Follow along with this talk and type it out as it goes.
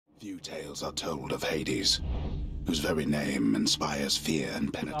Few tales are told of Hades, whose very name inspires fear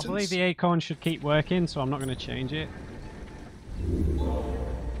and penitence. I believe the acorn should keep working, so I'm not going to change it.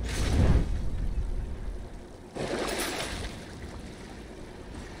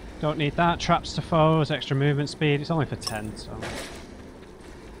 Don't need that. Traps to foes, extra movement speed. It's only for 10, so...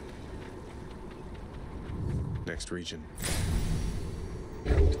 Next region.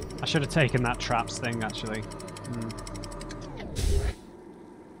 I should have taken that traps thing, actually.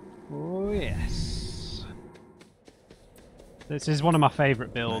 Oh, yes. This is one of my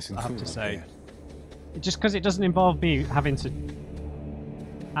favourite builds, I have to say. Just because it doesn't involve me having to...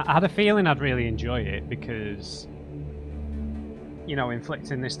 I had a feeling I'd really enjoy it, because... You know,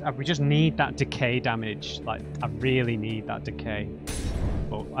 inflicting this... We just need that decay damage. Like, I really need that decay.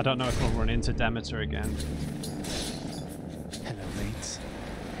 But I don't know if we'll run into Demeter again. Hello, mates.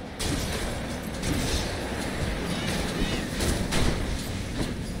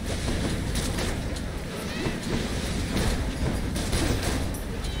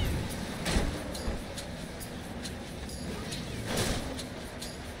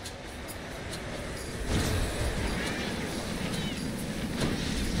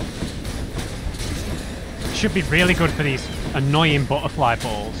 Should be really good for these annoying butterfly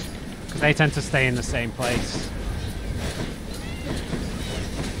balls, because they tend to stay in the same place.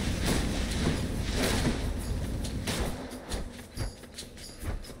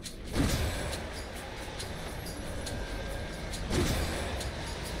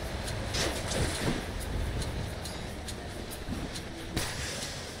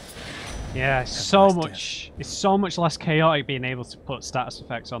 Yeah, it's so much less chaotic being able to put status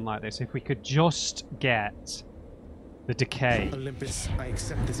effects on like this. If we could just get the decay. Olympus, I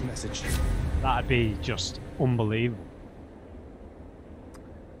accept this message. That'd be just unbelievable.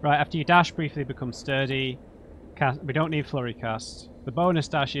 Right, after you dash, briefly become sturdy. We don't need flurry cast. The bonus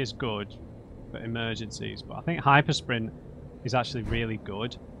dash is good for emergencies, but I think hyper sprint is actually really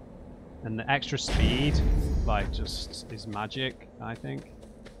good. And the extra speed, like, just is magic, I think.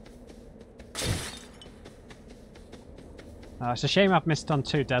 It's a shame I've missed on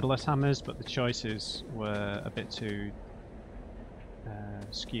 2 Daedalus hammers, but the choices were a bit too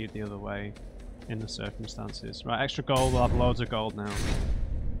skewed the other way in the circumstances. Right, extra gold. We'll have loads of gold now.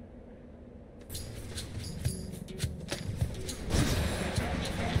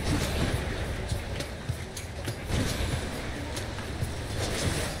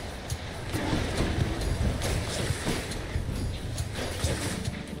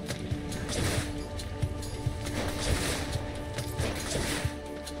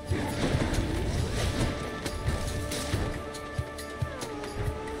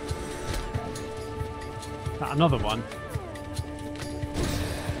 Another one.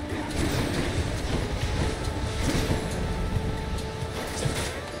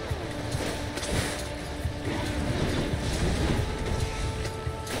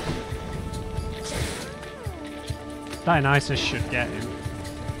 Dionysus should get him.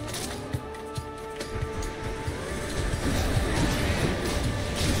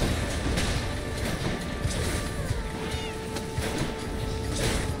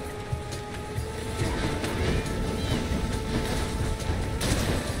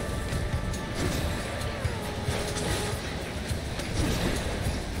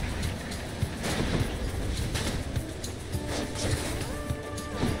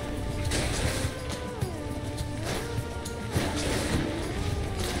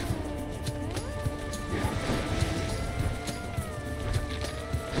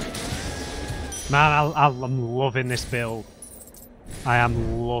 Man, I'm loving this build. I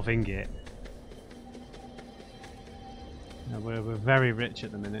am loving it. No, we're very rich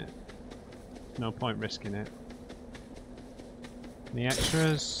at the minute. No point risking it. The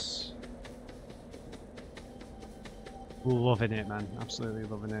extras. Loving it, man. Absolutely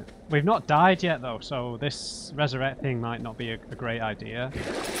loving it. We've not died yet, though, so this resurrect thing might not be a great idea.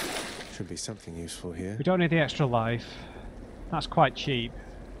 Should be something useful here. We don't need the extra life. That's quite cheap.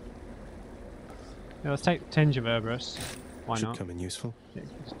 Yeah, let's take Tinge of Cerberus. Why not? Should come in useful. It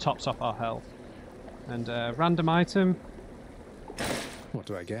tops off our health. And random item. What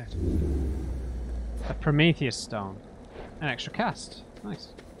do I get? A Prometheus stone. An extra cast. Nice.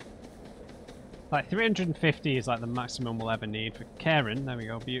 Like 350 is like the maximum we'll ever need for Karen. There we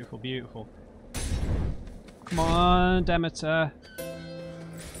go. Beautiful, beautiful. Come on, Demeter.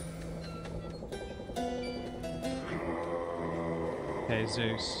 Okay,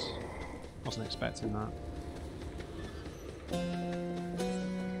 Zeus. Wasn't expecting that.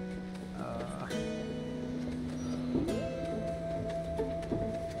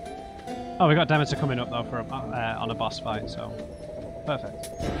 Oh, we got Demeter coming up though for on a boss fight, so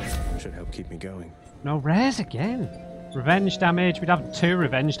perfect. Should help keep me going. No rares again. Revenge damage. We'd have 2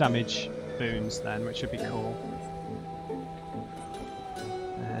 revenge damage boons then, which would be cool.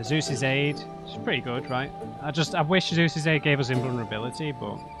 Zeus's aid. Which is pretty good, right? I wish Zeus's aid gave us invulnerability,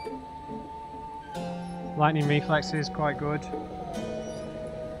 but lightning reflex is quite good.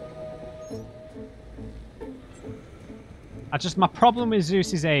 My problem with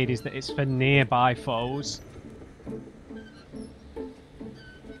Zeus's aid is that it's for nearby foes.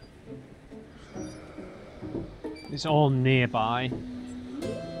 It's all nearby.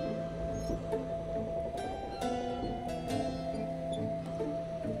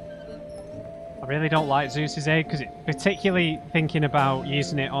 I really don't like Zeus's aid because, particularly thinking about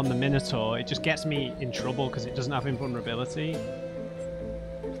using it on the Minotaur, it just gets me in trouble because it doesn't have invulnerability.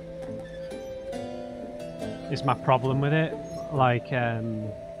 Is my problem with it. Like,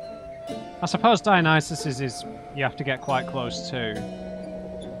 I suppose Dionysus is you have to get quite close to.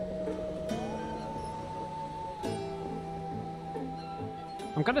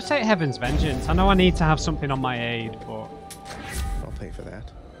 I'm gonna take Heaven's Vengeance. I know I need to have something on my aid, but I'll pay for that.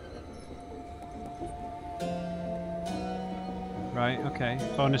 right, okay.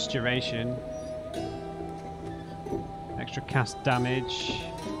 Bonus duration. Extra cast damage.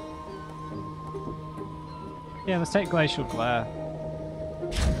 Yeah, let's take Glacial Glare.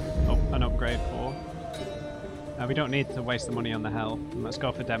 Oh, an upgrade for. We don't need to waste the money on the health. Let's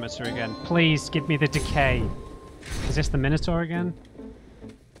go for Demeter again. Please give me the decay. Is this the Minotaur again?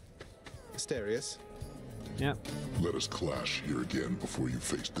 Asterius. Yep. Let us clash here again before you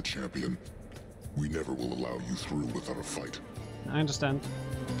face the champion. We never will allow you through without a fight. I understand.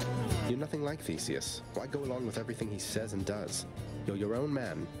 You're nothing like Theseus. Why go along with everything he says and does? You're your own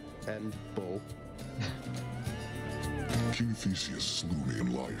man. And bull. King Theseus slew me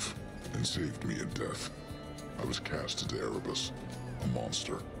in life and saved me in death. I was cast into Erebus, a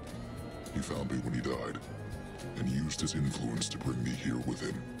monster. He found me when he died and used his influence to bring me here with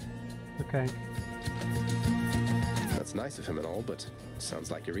him. Okay. That's nice of him and all, but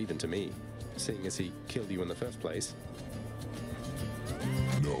sounds like you're even to me, seeing as he killed you in the first place.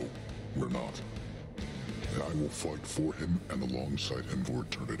 No, we're not. And I will fight for him and alongside him for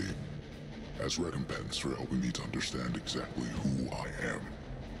eternity, as recompense for helping me to understand exactly who I am.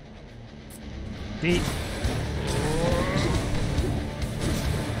 Deep.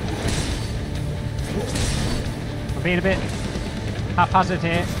 I'm being a bit haphazard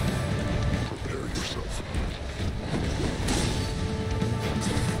here. Prepare yourself.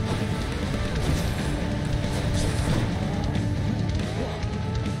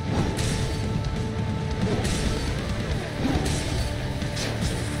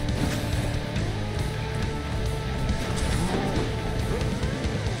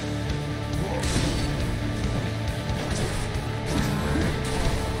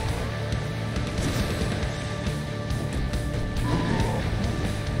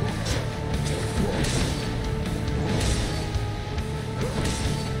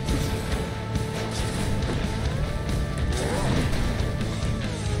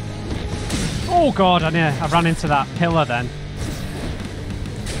 Oh god, I ran into that pillar then.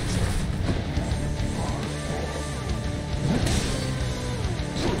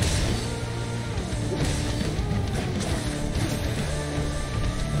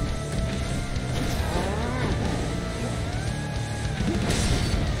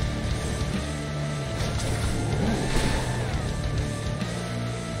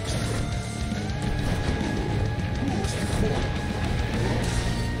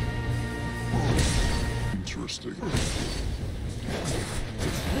 Interesting.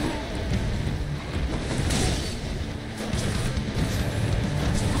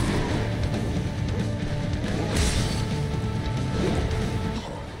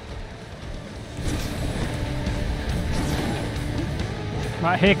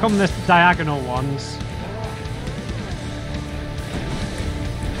 Right, here come the diagonal ones.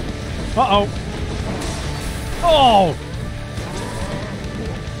 Uh-oh. Oh!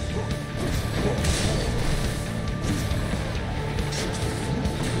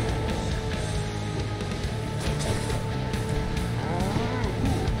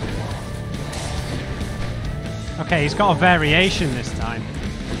 Okay, he's got a variation this time.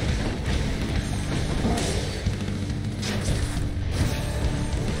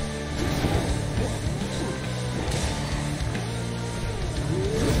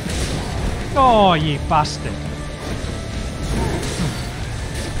 Oh, you bastard.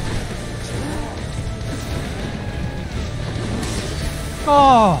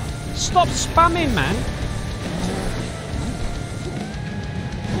 Oh, stop spamming, man.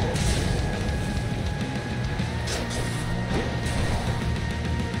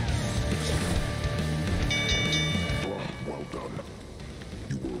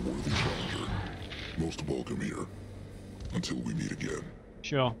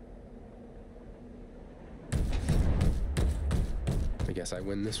 Sure. I guess I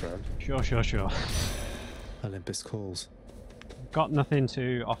win this round. Sure, sure, sure. Olympus calls. Got nothing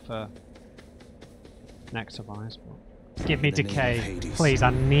to offer next to Vice, but give me In the name of decay. Hades. Please,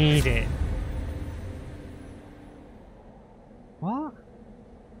 I need it. What?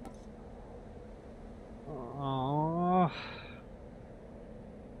 Oh.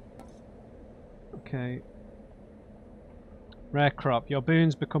 Okay. Rare crop. Your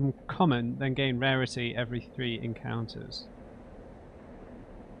boons become common, then gain rarity every 3 encounters.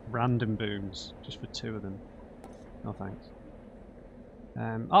 Random boons, just for 2 of them. No thanks.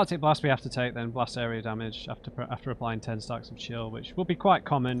 Arctic Blast we have to take then, blast area damage after applying 10 stacks of chill, which will be quite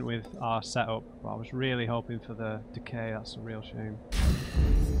common with our setup, but I was really hoping for the decay, that's a real shame.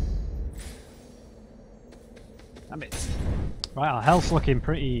 Damn it. Right, our health's looking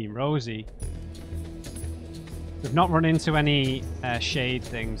pretty rosy. We've not run into any shade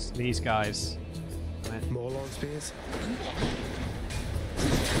things, these guys. Right. More lawn spears?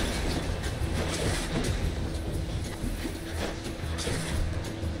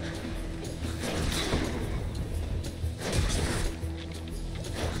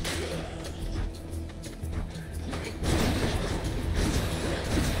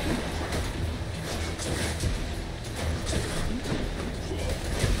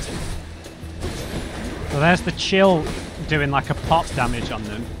 So there's the chill doing like a pop damage on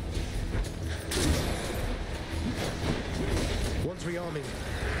them. One's rearming.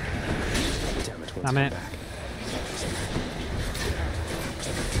 Damn it, one's Damn it. back.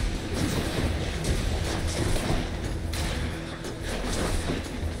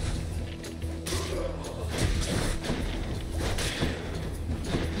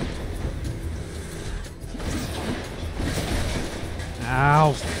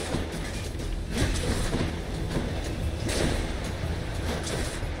 Ow.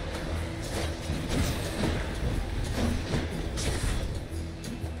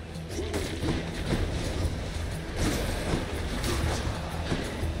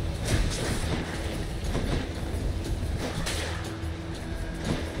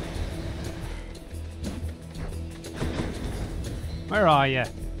 Where are you?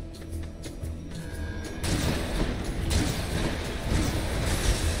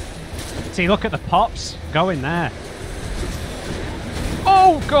 See, look at the pops. Go in there.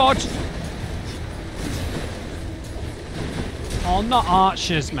 Oh, God! Oh, not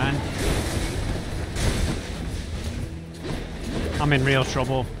archers, man. I'm in real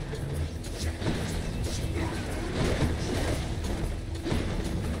trouble.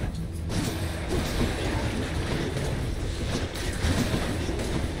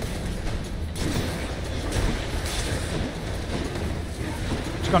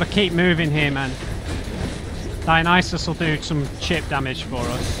 Got to keep moving here, man. Dionysus will do some chip damage for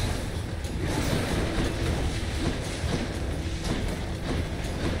us.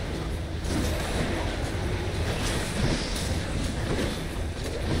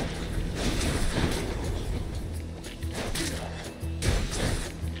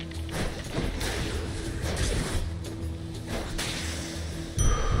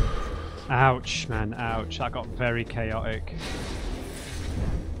 Ouch, man, ouch. That got very chaotic.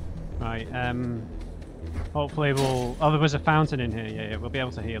 Right, hopefully we'll... Oh, there was a fountain in here, yeah, we'll be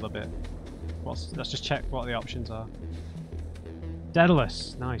able to heal a bit. Let's just check what the options are.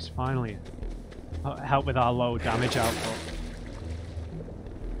 Daedalus, nice, finally. Help with our low damage output.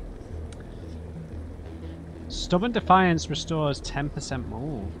 Stubborn Defiance restores 10%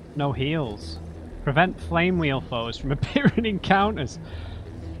 more. No heals. Prevent flame wheel foes from appearing in encounters.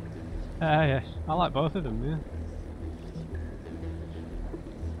 Yeah, I like both of them, yeah.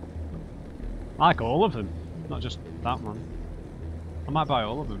 I like all of them, not just that one. I might buy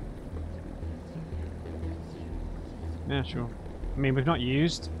all of them. Yeah, sure. I mean, we've not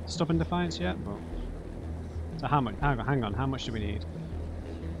used Stubborn Defiance yet, but... So how much? Hang on, how much do we need?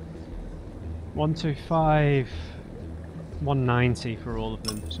 125... 190 for all of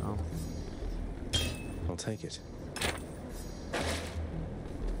them, so... I'll take it.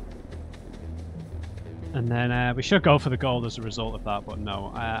 And then we should go for the gold as a result of that, but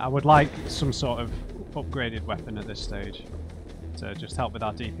no. I would like some sort of upgraded weapon at this stage to just help with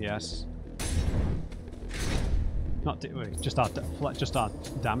our DPS. Not just our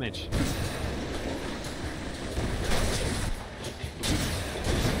damage.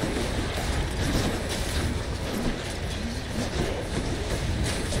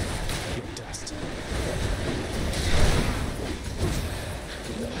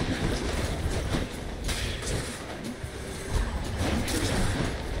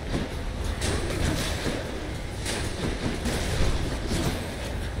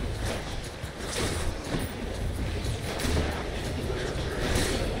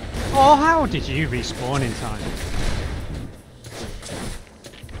 Oh, how did you respawn in time?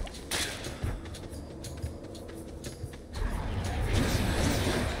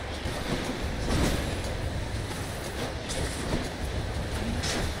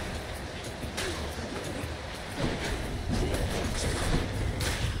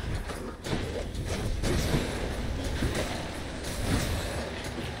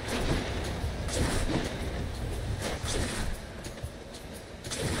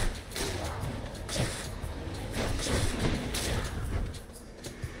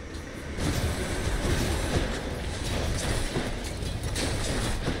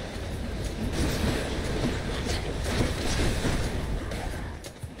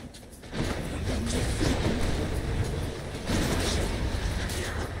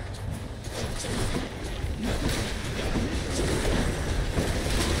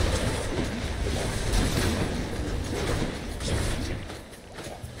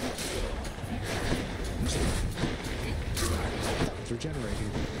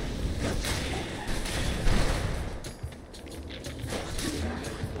 Regenerating.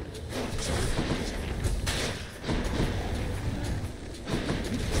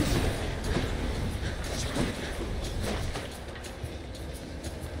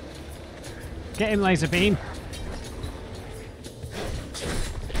 Get him, laser beam.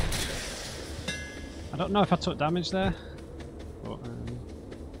 I don't know if I took damage there. But,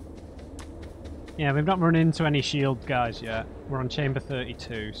 yeah, we've not run into any shield guys yet. We're on chamber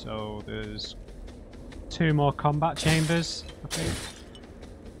 32, so there's 2 more combat chambers, I think.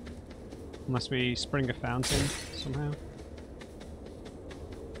 Unless we spring a fountain somehow.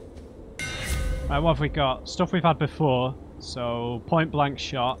 Right, what have we got? Stuff we've had before. So, point blank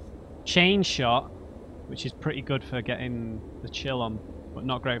shot. Chain shot, which is pretty good for getting the chill on, but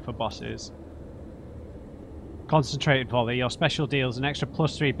not great for bosses. Concentrated volley. Your special deals an extra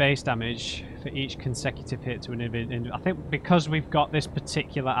 +3 base damage for each consecutive hit to an individual. I think because we've got this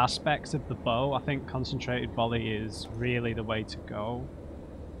particular aspect of the bow, I think concentrated volley is really the way to go.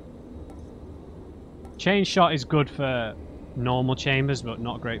 Chain shot is good for normal chambers, but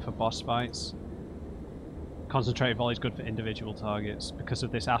not great for boss fights. Concentrated volley is good for individual targets. Because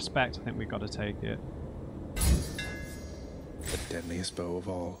of this aspect, I think we've got to take it. The deadliest bow of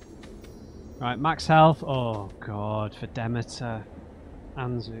all. Right, max health. Oh god, for Demeter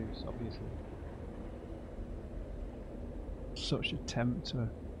and Zeus, obviously. Such a tempter.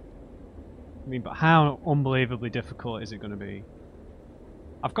 I mean, but how unbelievably difficult is it going to be?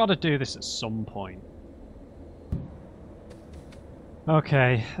 I've got to do this at some point.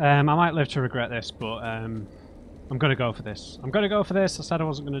 Okay, I might live to regret this, but I'm going to go for this. I'm going to go for this. I said I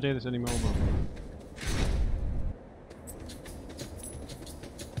wasn't going to do this anymore, but...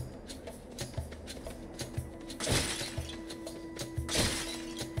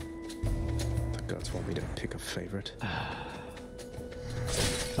 The gods want me to pick a favorite.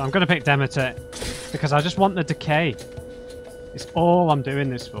 So I'm going to pick Demeter because I just want the decay. It's all I'm doing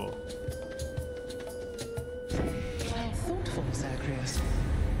this for. Well thoughtful, Zagreus.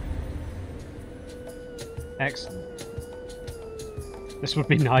 Excellent. This would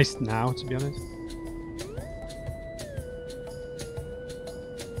be nice now, to be honest.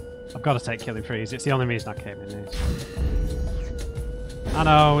 I've got to take Killing Freeze. It's the only reason I came in this. I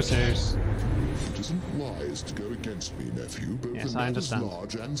know, Zeus. It isn't wise to go against me, nephew, both Yes, in I matters understand.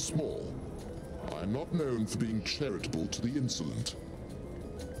 large and small. I am not known for being charitable to the insolent.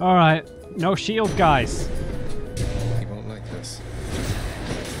 Alright, no shield, guys. He won't like this.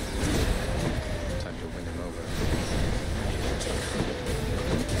 Time to win him over.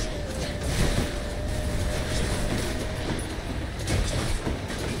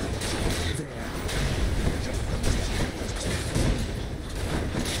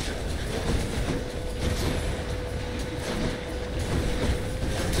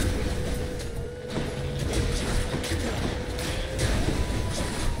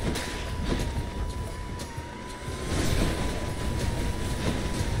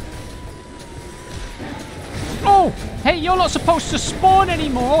 Hey, you're not supposed to spawn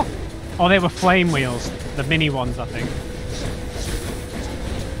anymore! Oh, they were flame wheels. The mini ones, I think.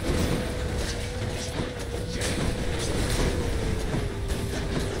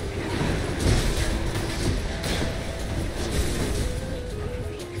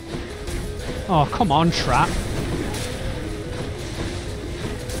 Oh, come on, trap.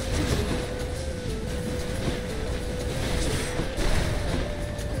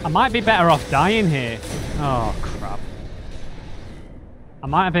 I might be better off dying here. Oh, crap. I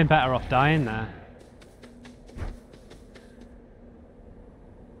might have been better off dying there.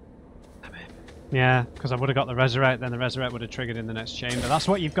 Damn it. Yeah, because I would have got the resurrect, then the resurrect would have triggered in the next chamber. That's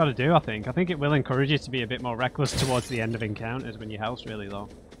what you've got to do, I think. I think it will encourage you to be a bit more reckless towards the end of encounters when your health's really low.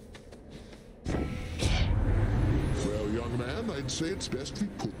 Well, young man, I'd say it's best we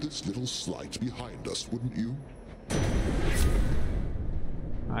put this little slight behind us, wouldn't you?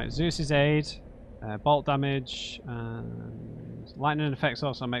 Alright, Zeus's aid, bolt damage, and lightning effects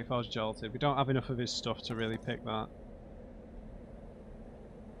also make foes jolted. We don't have enough of his stuff to really pick that.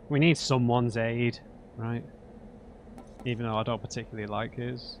 We need someone's aid, right? Even though I don't particularly like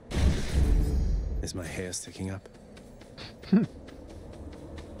his. Is my hair sticking up?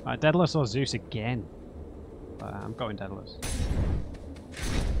 Right, Daedalus or Zeus again. I'm going Daedalus.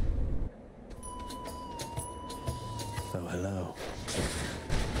 Oh, hello.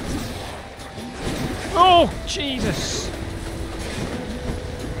 Oh, Jesus!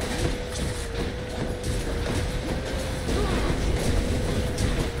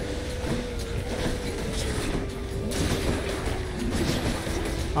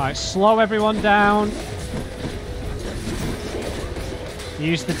 Alright, slow everyone down.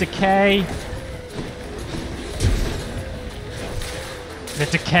 Use the decay. The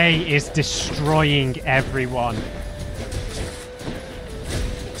decay is destroying everyone.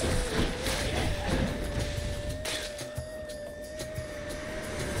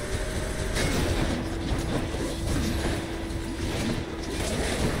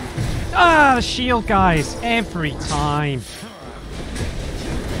 Ah, the shield guys, every time.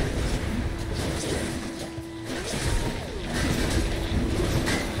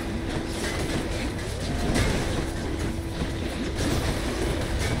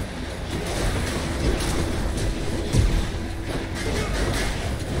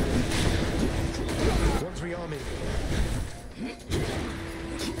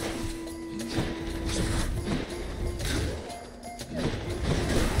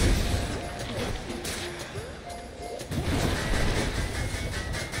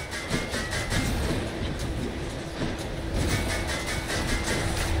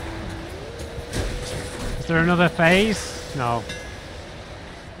 Is there another phase? No.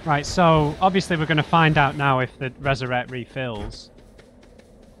 Right, so obviously we're going to find out now if the resurrect refills.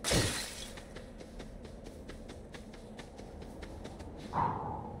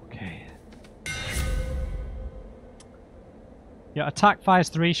 Okay. Your attack fires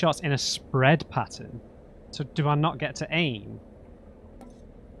 3 shots in a spread pattern. So do I not get to aim?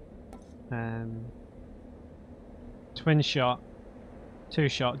 Twin shot, 2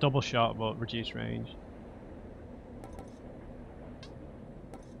 shot, double shot, but reduced range.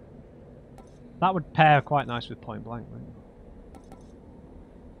 That would pair quite nice with point blank, wouldn't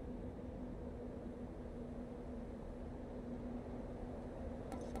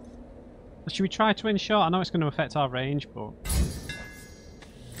it? Should we try twin shot? I know it's going to affect our range, but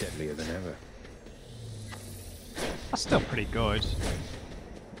Deadlier than ever. that's still pretty good.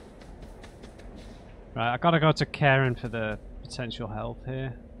 Right, I gotta go to Karen for the potential health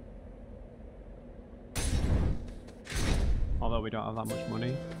here. Although we don't have that much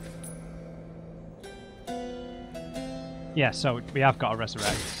money. Yeah, so we have got a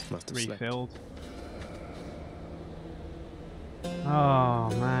resurrect refilled. Oh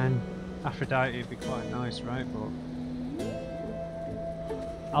man, Aphrodite would be quite nice, right? But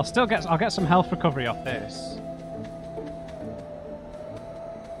I'll get some health recovery off this.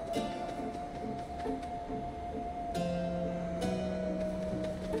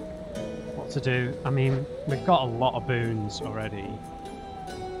 What to do? I mean, we've got a lot of boons already.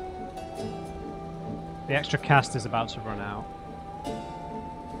 The extra cast is about to run out.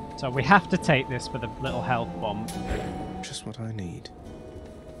 So we have to take this for the little health bomb. Just what I need.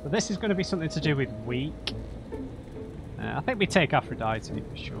 But this is going to be something to do with weak. I think we take Aphrodite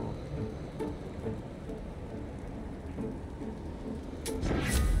for sure.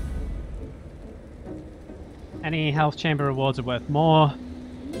 Any health chamber rewards are worth more.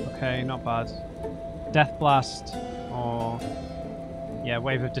 Okay, not bad. Death Blast or... yeah,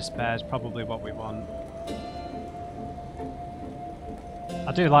 Wave of Despair is probably what we want.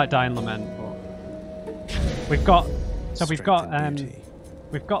 I do like Dying Lament, but we've got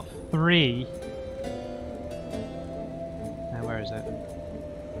we've got 3. Where is it?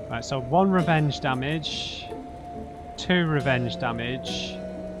 Right, so 1 revenge damage, 2 revenge damage,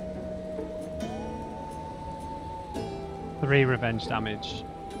 3 revenge damage.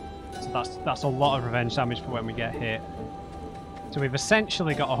 So that's a lot of revenge damage for when we get hit. So we've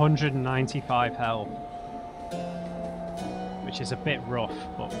essentially got 195 health. Which is a bit rough,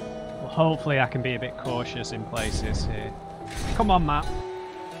 but hopefully I can be a bit cautious in places here. Come on, Matt.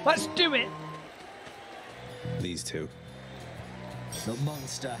 Let's do it! These two. The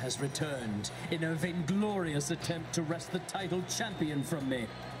monster has returned in a vainglorious attempt to wrest the title champion from me.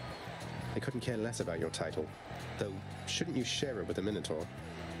 I couldn't care less about your title. Though, shouldn't you share it with the Minotaur?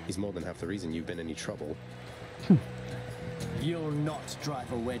 He's more than half the reason you've been in any trouble. You'll not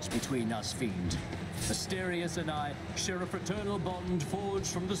drive a wedge between us, Fiend. Asterius and I share a fraternal bond forged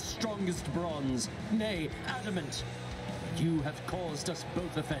from the strongest bronze, nay, adamant. You have caused us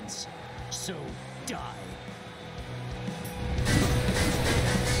both offense, so die.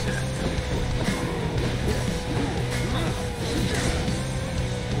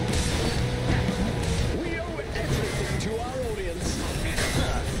 We owe everything to our audience.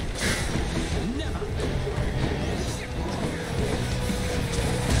 Never.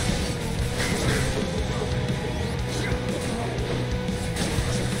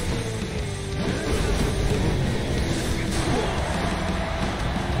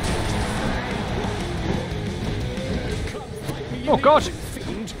 Oh God!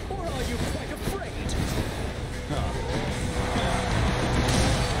 Fiend, or are you quite afraid?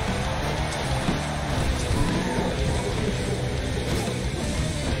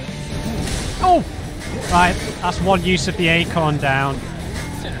 Oh! Right, that's one use of the acorn down. Are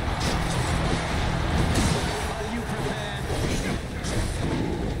you prepared?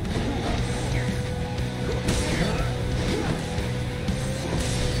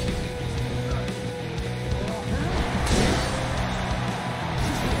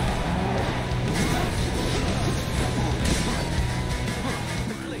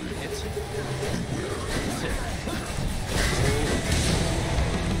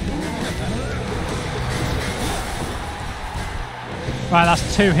 Right,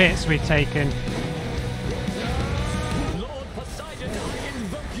 that's 2 hits we've taken. Lord Poseidon, I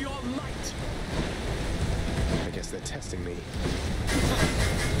invoke your might. I guess they're testing me.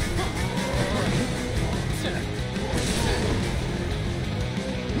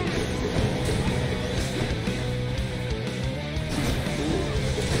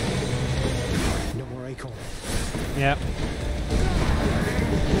 No more acorn. Yep.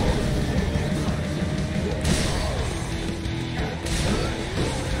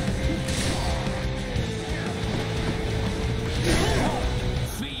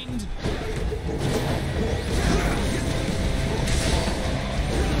 Fiend.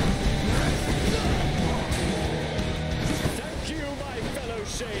 Thank you, my fellow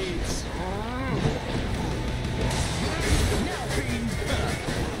shades. Now, Fiend.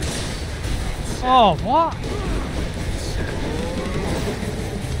 Oh, what?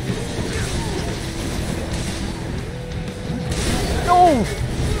 No!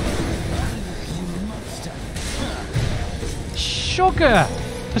 Sugar!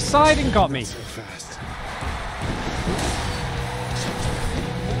 Poseidon got me. So fast.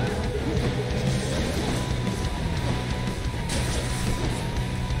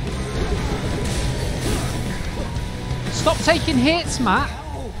 Stop taking hits, Matt.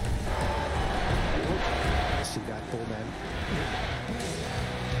 See that, bull man?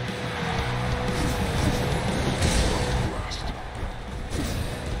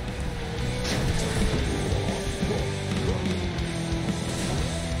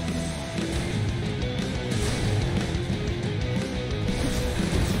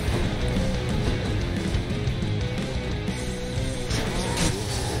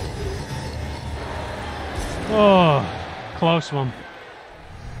 Oh, close one.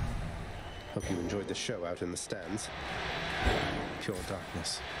 Hope you enjoyed the show out in the stands. Pure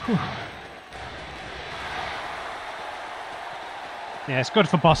darkness. Yeah, it's good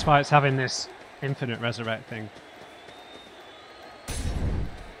for boss fights having this infinite resurrect thing.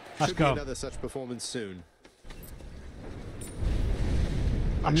 Let's Should go. be another such performance soon.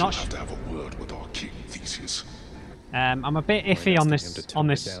 I'm not have to have a word with our king, Theseus. I'm a bit iffy on this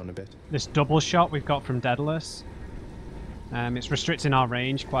Down a bit. this double shot we've got from Daedalus. It's restricting our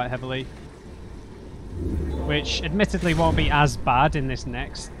range quite heavily, which admittedly won't be as bad in this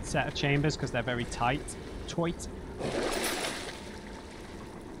next set of chambers because they're very tight.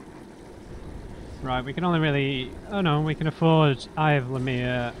 Right, we can only really... Oh no, we can afford Eye of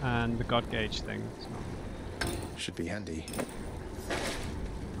Lemire and the God Gauge thing. So Should be handy.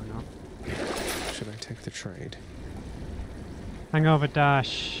 why not? Should I take the trade? Hangover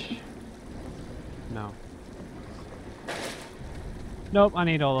dash. No. Nope, I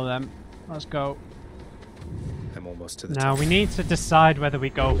need all of them. Let's go. I'm almost to the Now top. we need to decide whether we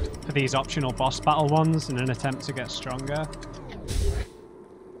go for these optional boss battle ones in an attempt to get stronger.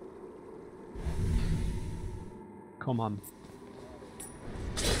 Come on.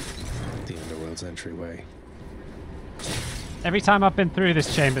 The Underworld's entryway. Every time I've been through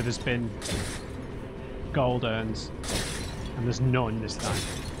this chamber there's been gold urns. And there's none this time.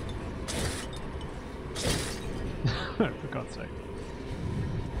 For God's sake.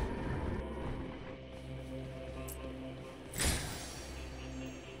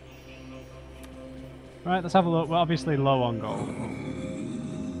 Right, let's have a look. We're obviously low on gold.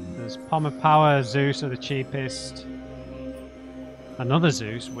 There's Palm of Power, Zeus are the cheapest. Another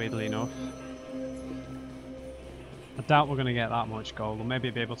Zeus, weirdly enough. I doubt we're going to get that much gold. We'll maybe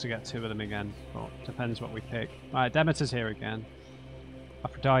be able to get 2 of them again, but depends what we pick. Right, Demeter's here again.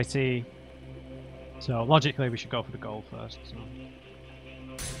 Aphrodite. So logically we should go for the gold first. So.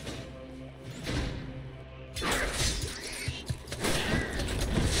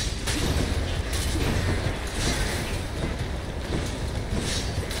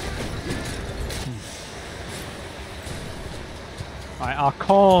 Right, our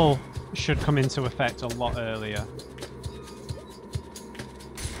call should come into effect a lot earlier.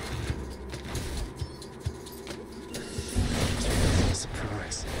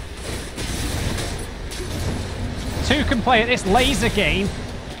 Surprise. 2 can play at this laser game.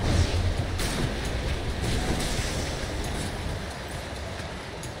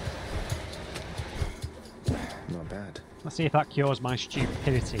 Not bad. Let's see if that cures my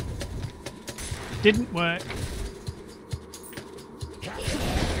stupidity. Didn't work.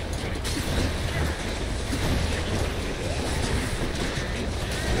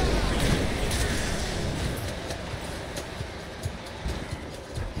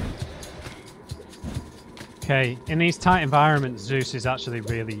 Okay, in these tight environments, Zeus is actually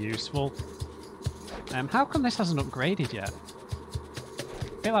really useful. How come this hasn't upgraded yet?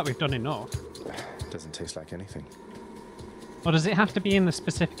 I feel like we've done enough. Doesn't taste like anything. Or does it have to be in the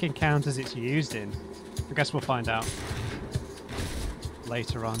specific encounters it's used in? I guess we'll find out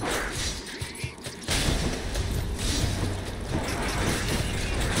later on.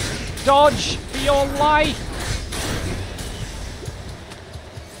 Dodge for your life!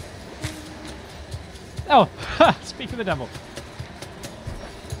 Oh, speak of the devil.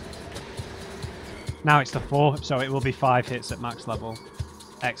 Now it's the 4, so it will be 5 hits at max level.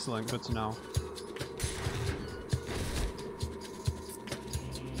 Excellent, good to know.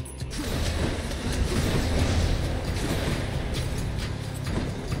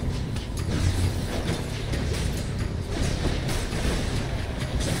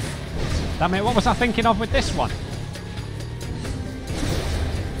 Damn it, what was I thinking of with this one?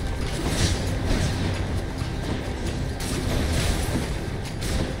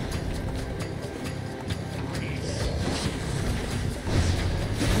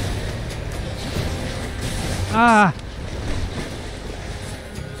 Ah!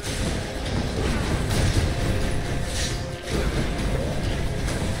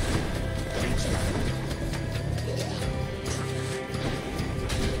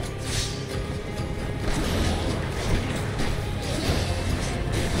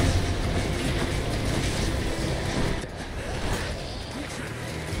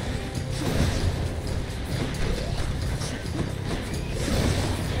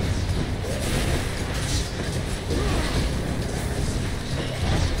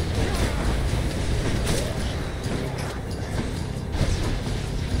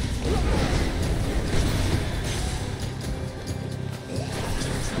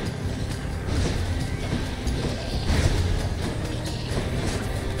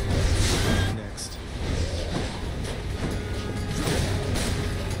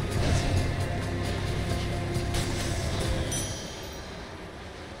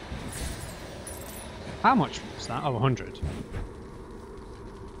 How much was that? Oh, 100.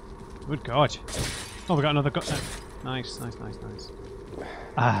 Good God. Oh, we got another gun. Nice, nice, nice, nice.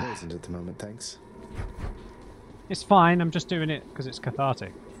 Poisoned at the moment, thanks. It's fine, I'm just doing it because it's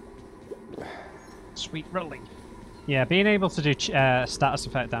cathartic. Sweet relief. Yeah, being able to do status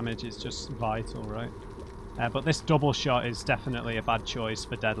effect damage is just vital, right? But this double shot is definitely a bad choice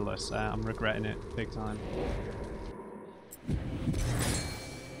for Daedalus. I'm regretting it big time.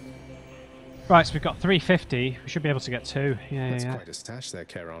 Right, so we've got 350. We should be able to get 2. Yeah, That's yeah. quite a stash there,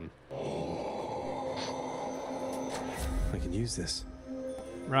 Charon. I can use this.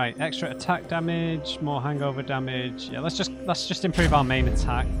 Right, extra attack damage, more hangover damage. Yeah, let's just improve our main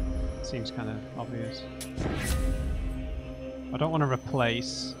attack. Seems kind of obvious. I don't want to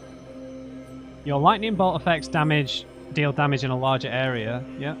replace. Your lightning bolt effects deal damage in a larger area.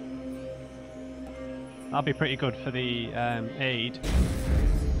 Yeah. That'll be pretty good for the aid.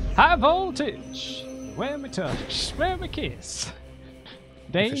 High voltage! Where we touch, where we kiss.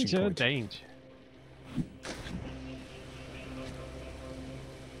 Danger, danger.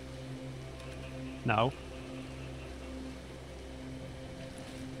 No.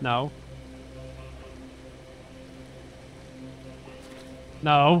 No.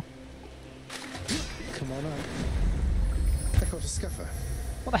 No. Come on up. I caught a scuffer.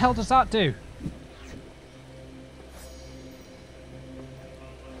 What the hell does that do?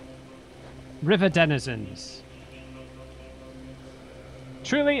 River denizens.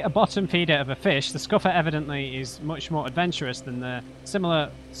 Truly a bottom feeder of a fish, the scuffer evidently is much more adventurous than the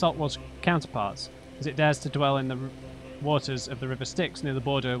similar saltwater counterparts, as it dares to dwell in the waters of the River Styx near the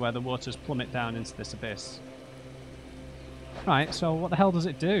border where the waters plummet down into this abyss. Right, so what the hell does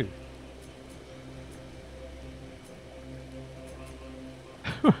it do?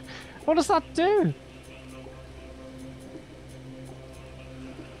 What does that do?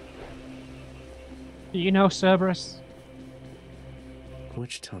 Do you know, Cerberus?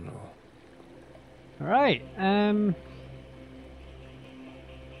 Which tunnel? Alright, I mean,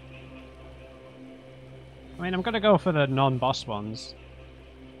 I'm gonna go for the non-boss ones.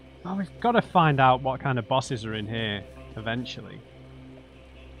 Oh, we've got to find out what kind of bosses are in here, eventually.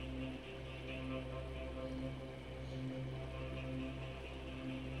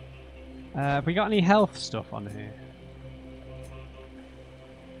 Have we got any health stuff on here?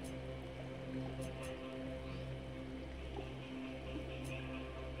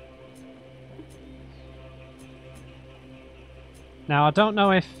 Now, I don't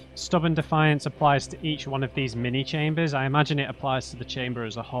know if Stubborn Defiance applies to each one of these mini-chambers. I imagine it applies to the chamber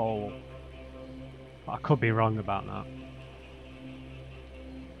as a whole. But I could be wrong about that.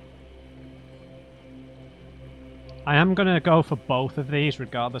 I am going to go for both of these,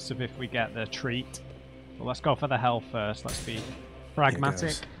 regardless of if we get the treat. But let's go for the health first. Let's be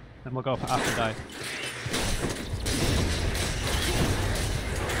pragmatic. Then we'll go for Aphrodite.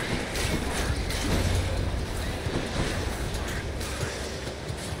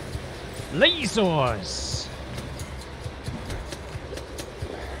 Lasers!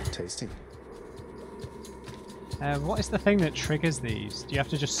 Tasty. What is the thing that triggers these? Do you have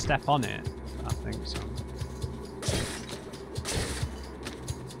to just step on it? I think so.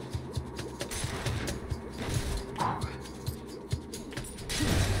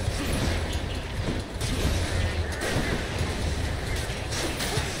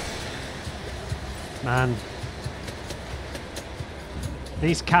 Man.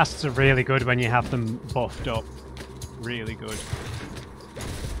 These casts are really good when you have them buffed up. Really good.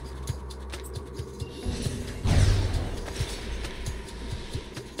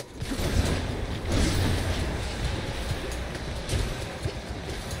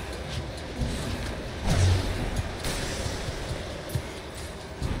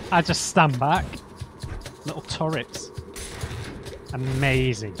 I just stand back. Little turrets.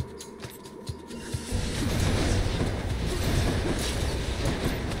 Amazing.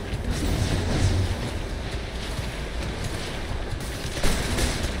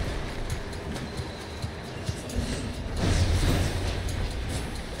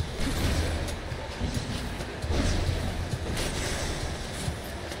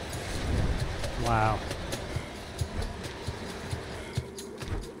 Wow.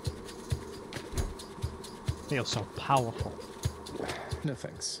 Feels so powerful. No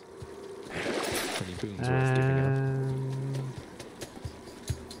thanks. Any boons worth giving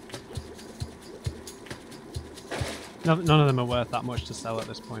up? None of them are worth that much to sell at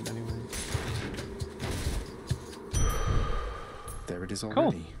this point anyway. There it is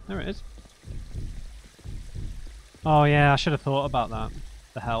already. Cool. There it is. Oh yeah, I should have thought about that.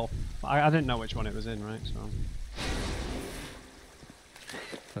 The health. I didn't know which one it was in, right? So.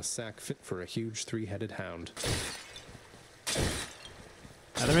 A sack fit for a huge three-headed hound.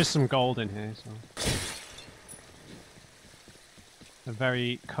 Yeah, there is some gold in here, so. A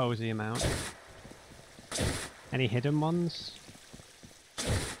very cozy amount. Any hidden ones?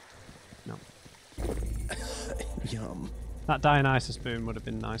 No. Yum. That Dionysus boon would have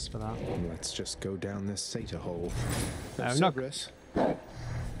been nice for that. Let's just go down this Sata hole.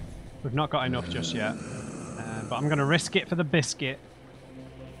 We've not got enough just yet. But I'm going to risk it for the biscuit.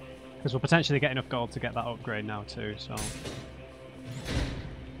 Because we'll potentially get enough gold to get that upgrade now too, so...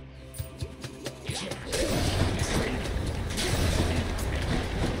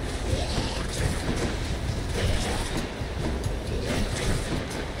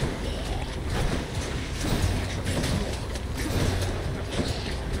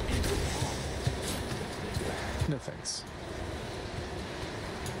 No thanks.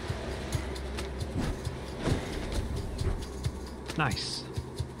 Nice.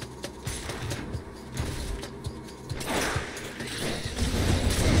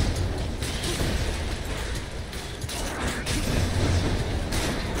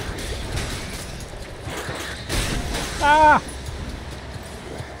 Ah!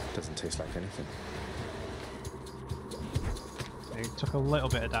 Doesn't taste like anything. Okay, took a little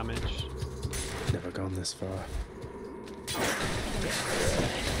bit of damage. Never gone this far.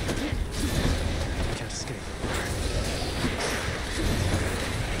 Can't escape.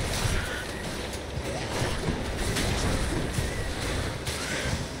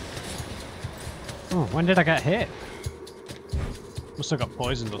 Oh, when did I get hit? Must have got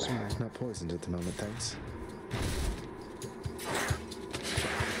poisoned or something. Not poisoned at the moment, thanks.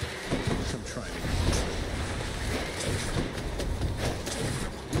 Come try me.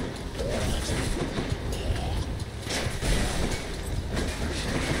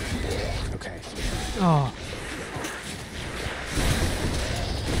 Okay. Oh.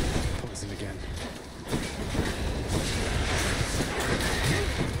 Poisoned again.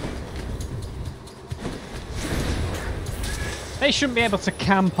 They shouldn't be able to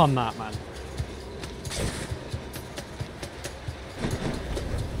camp on that, man.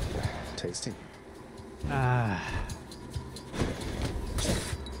 Tasty. Ah.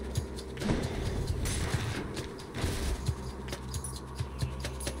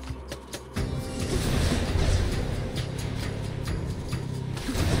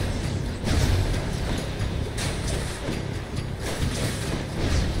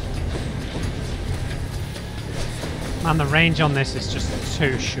 Man, the range on this is just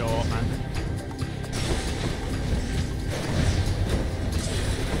too short, man.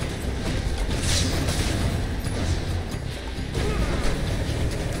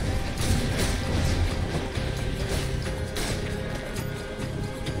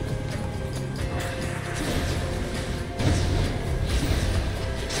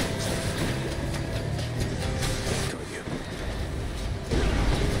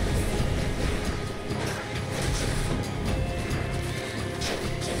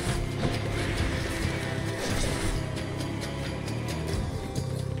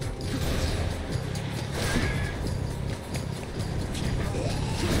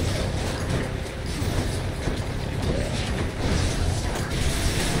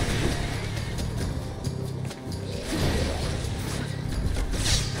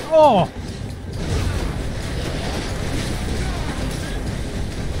 Oh!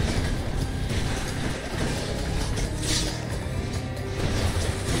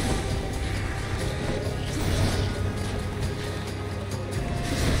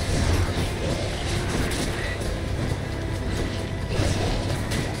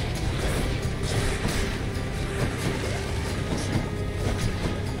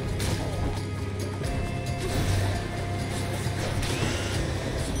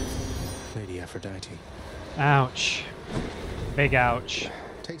 Aphrodite. Ouch. Big ouch.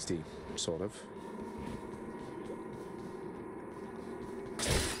 Tasty, sort of.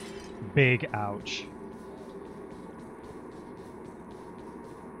 Big ouch.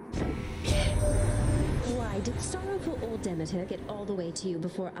 Why did sorrowful old Demeter get all the way to you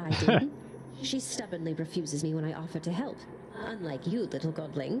before I did? She stubbornly refuses me when I offer to help. Unlike you, little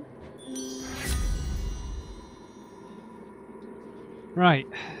godling. Right.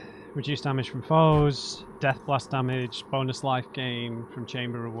 Reduce damage from foes, death blast damage, bonus life gain from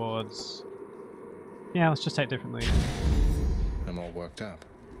chamber rewards. Yeah, let's just take differently. I'm all worked up.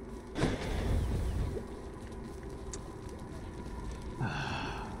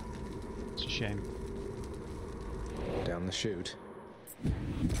 It's a shame. Down the chute.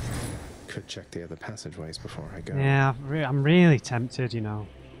 Could check the other passageways before I go. Yeah, I'm really tempted, you know.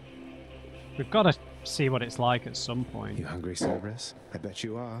 We've got to see what it's like at some point. You hungry, Cerberus? I bet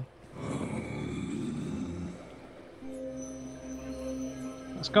you are.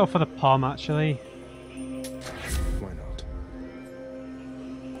 Let's go for the pom, actually. Why not?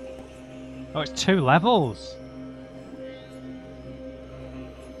 Oh, it's 2 levels.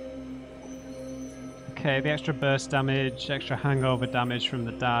 Okay, the extra burst damage, extra hangover damage from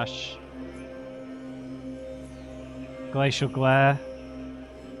the dash. Glacial glare.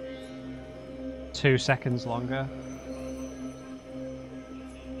 2 seconds longer.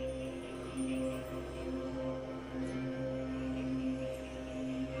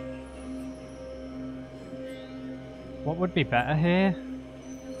 What would be better here?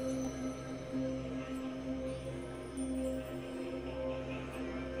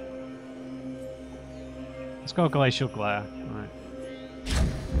 Let's go glacial glare. Alright.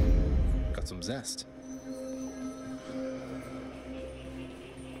 Got some zest.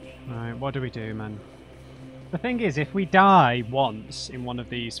 Alright, what do we do, man? The thing is, if we die once in one of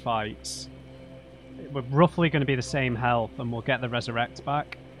these fights, we're roughly going to be the same health and we'll get the resurrect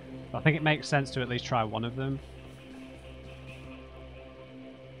back. I think it makes sense to at least try one of them.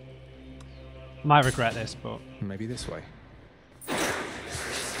 I might regret this, but... Maybe this way.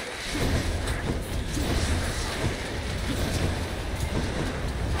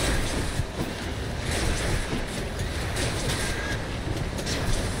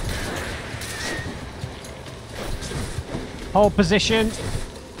 Hold position.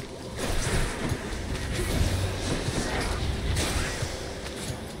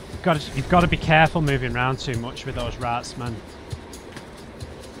 You've got to be careful moving around too much with those rats, man.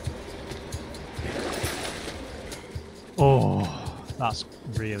 Oh, that's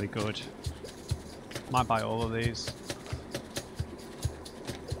really good. Might buy all of these.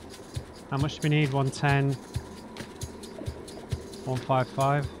 How much do we need? 110.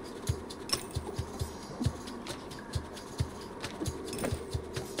 155.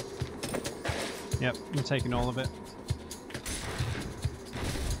 Yep, I'm taking all of it.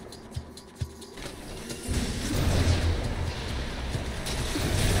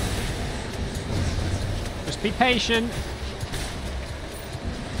 Just be patient.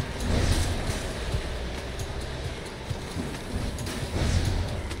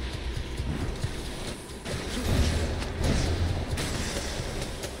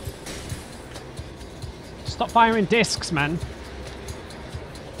 Stop firing discs, man.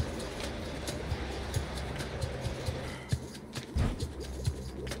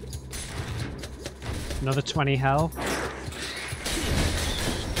 Another 20 health.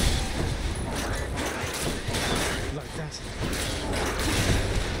 Like that.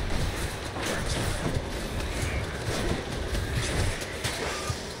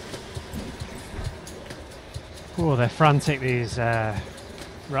 Oh, they're frantic, these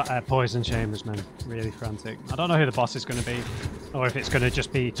poison chambers, man. Really frantic. I don't know who the boss is going to be, or if it's going to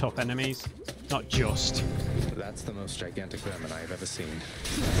just be tough enemies. Not just. That's the most gigantic vermin I have ever seen.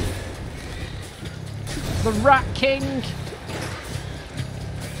 The Rat King!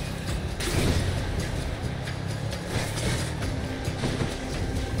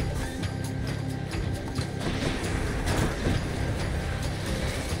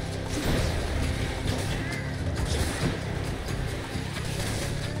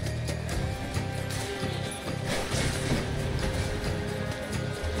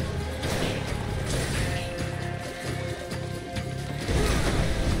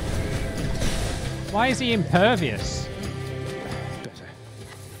 Why is he impervious? Better.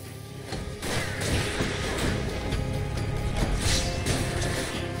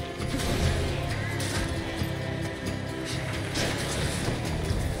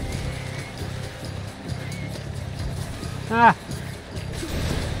 Ah!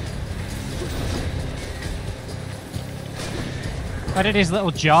 Where did his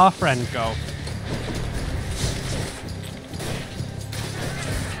little jar friend go?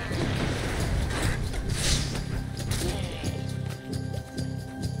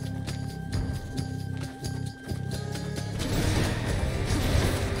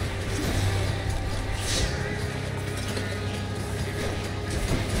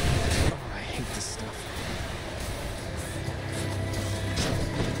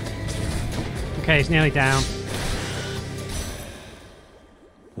 Okay, he's nearly down.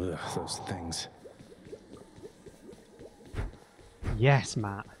 Ugh, those things. Yes,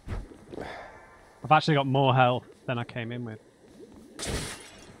 Matt. I've actually got more health than I came in with.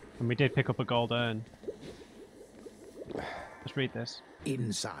 And we did pick up a gold urn. Let's read this.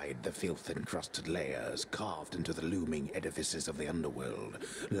 Inside the filth-encrusted layers carved into the looming edifices of the Underworld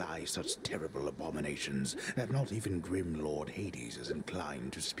lie such terrible abominations that not even grim Lord Hades is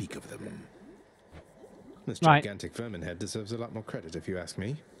inclined to speak of them. This gigantic vermin head deserves a lot more credit, if you ask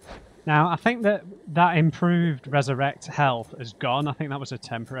me. Now, I think that improved resurrect health is gone. I think that was a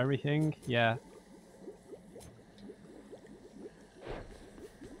temporary thing. Yeah.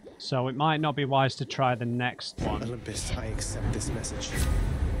 So it might not be wise to try the next one. Olympus, I accept this message.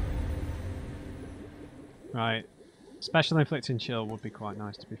 Right. Special inflicting chill would be quite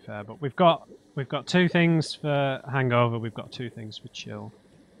nice, to be fair. But we've got 2 things for hangover. We've got 2 things for chill.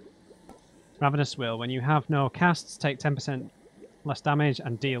 Ravenous Will. When you have no casts, take 10% less damage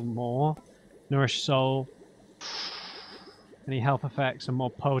and deal more. Nourish Soul. Any health effects are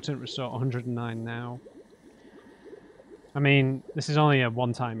more potent. Restore 109 now. I mean, this is only a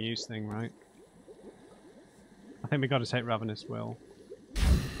one-time use thing, right? I think we got to take Ravenous Will.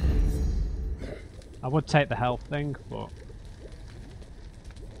 I would take the health thing, but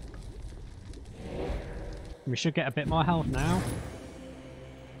we should get a bit more health now.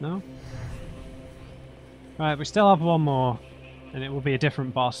 No? Right, we still have one more, and it will be a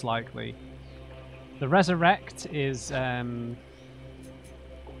different boss, likely. The Resurrect is, yeah,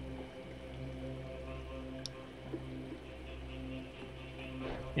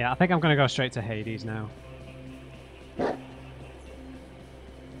 I think I'm going to go straight to Hades now.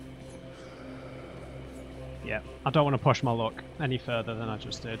 Yeah, I don't want to push my luck any further than I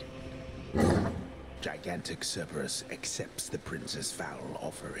just did. Gigantic Cerberus accepts the prince's foul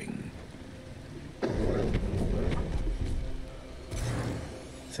offering.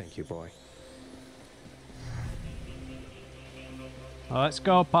 Thank you, boy. Oh, let's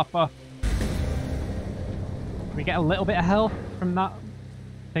go, Papa. Can we get a little bit of health from that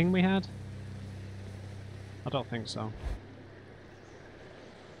thing we had? I don't think so.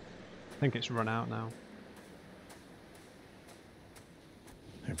 I think it's run out now.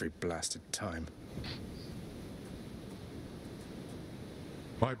 Every blasted time.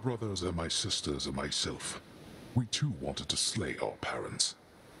 My brothers and my sisters and myself, we too wanted to slay our parents.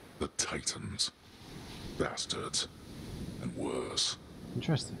 The Titans. Bastards. And worse.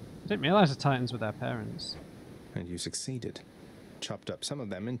 Interesting. I didn't realise the Titans were their parents. And you succeeded. Chopped up some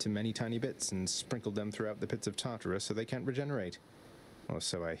of them into many tiny bits and sprinkled them throughout the pits of Tartarus so they can't regenerate. Or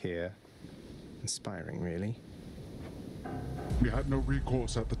so I hear. Inspiring, really. We had no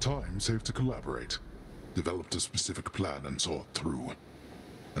recourse at the time save to collaborate. Developed a specific plan and saw it through.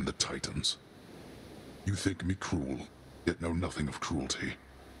 And the Titans. You think me cruel, yet know nothing of cruelty.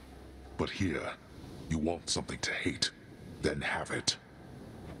 But here, you want something to hate, then have it.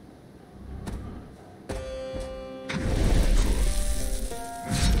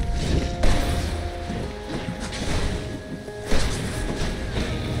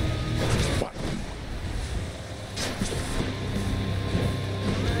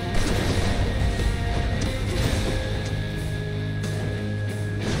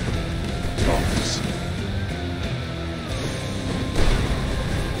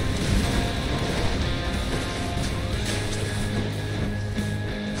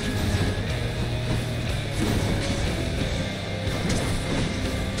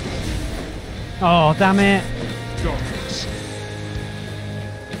 Oh, damn it. Darkness.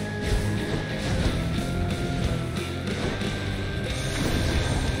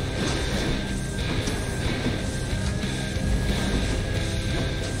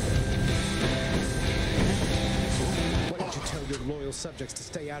 Why don't you tell your loyal subjects to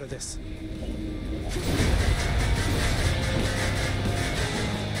stay out of this?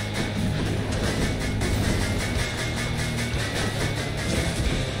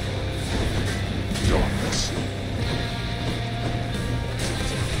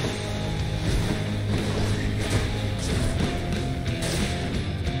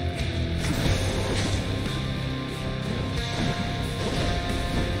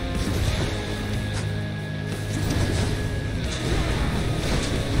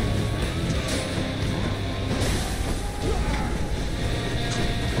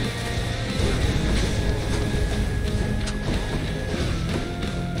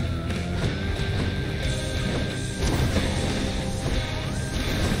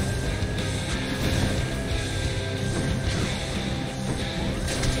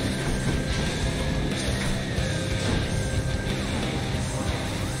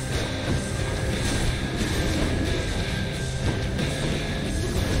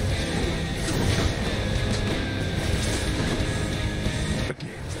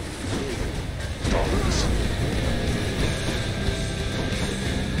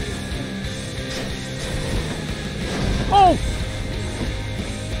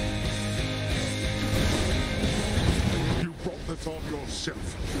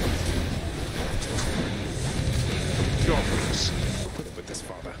 Put up with this,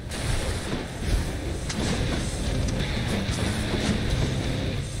 father.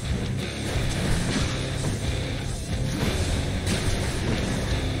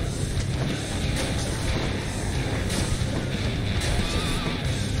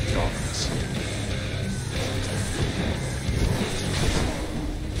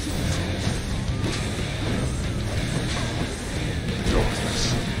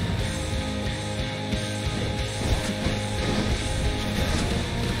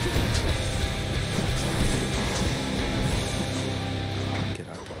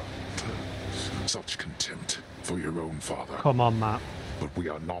 Such contempt for your own father. Come on, Matt. But we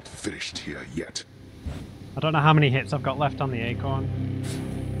are not finished here yet. I don't know how many hits I've got left on the acorn.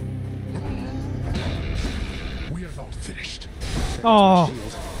 We are not finished. Oh.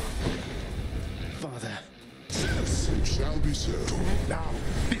 Father. Yes, it shall be so. Now,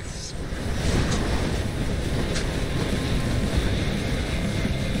 this.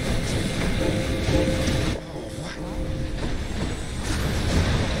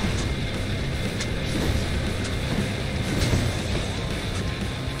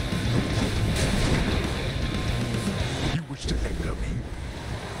 You wish to anger me?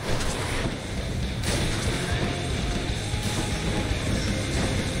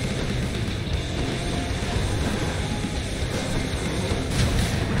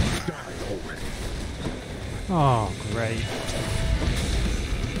 Oh, great.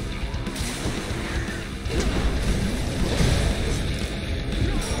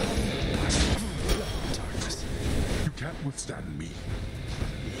 than me.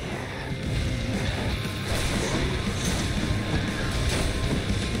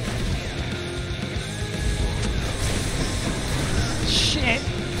 Shit!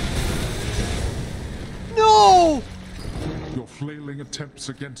 No! Your flailing attempts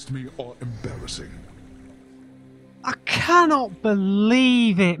against me are embarrassing. I cannot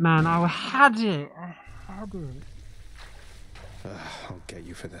believe it, man. I had it. I had it. I'll get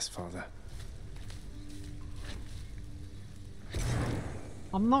you for this, Father.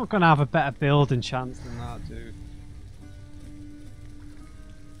 I'm not going to have a better building chance than that, dude.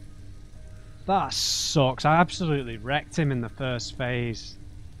 That sucks. I absolutely wrecked him in the first phase.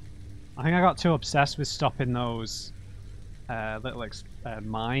 I think I got too obsessed with stopping those little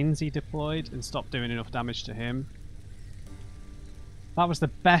mines he deployed and stopped doing enough damage to him. That was the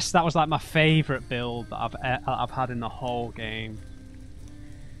best. That was like my favourite build that I've had in the whole game.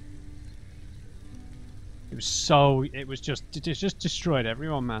 It was so. It just destroyed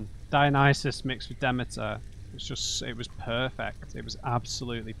everyone, man. Dionysus mixed with Demeter. It was perfect. It was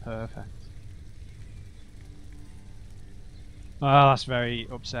absolutely perfect. Oh, that's very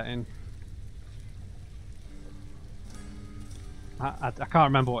upsetting. I can't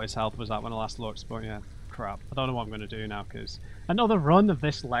remember what his health was at when I last looked, but yeah, crap. I don't know what I'm going to do now, because another run of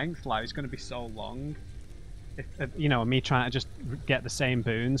this length, like, is going to be so long. If you know, me trying to just get the same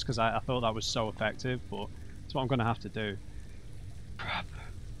boons, because I thought that was so effective, but it's what I'm going to have to do. Crap.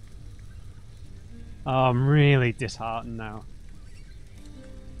 Oh, I'm really disheartened now.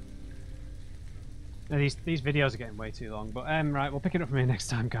 These videos are getting way too long, but right, we'll pick it up from here next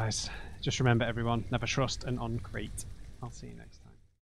time, guys. Just remember, everyone, never trust an uncrate. I'll see you next time.